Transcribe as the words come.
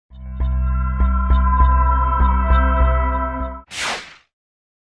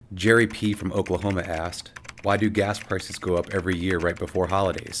Jerry P. from Oklahoma asked, why do gas prices go up every year right before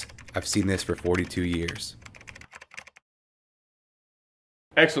holidays? I've seen this for 42 years.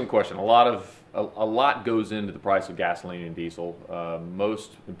 Excellent question. A lot goes into the price of gasoline and diesel.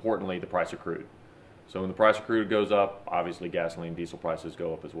 Most importantly, the price of crude. So when the price of crude goes up, obviously gasoline and diesel prices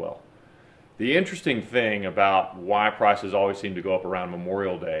go up as well. The interesting thing about why prices always seem to go up around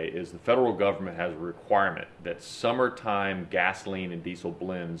Memorial Day is the federal government has a requirement that summertime gasoline and diesel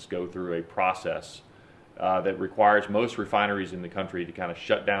blends go through a process that requires most refineries in the country to kind of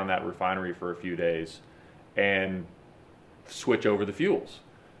shut down that refinery for a few days and switch over the fuels.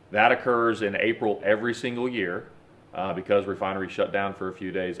 That occurs in April every single year because refineries shut down for a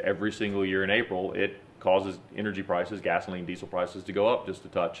few days every single year in April. It causes energy prices, gasoline, diesel prices to go up just a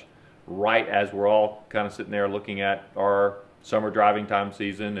touch, right as we're all kind of sitting there looking at our summer driving time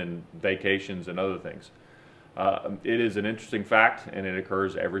season and vacations and other things. It is an interesting fact, and it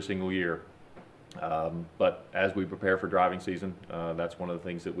occurs every single year. But as we prepare for driving season, that's one of the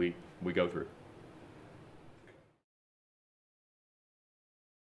things that we go through.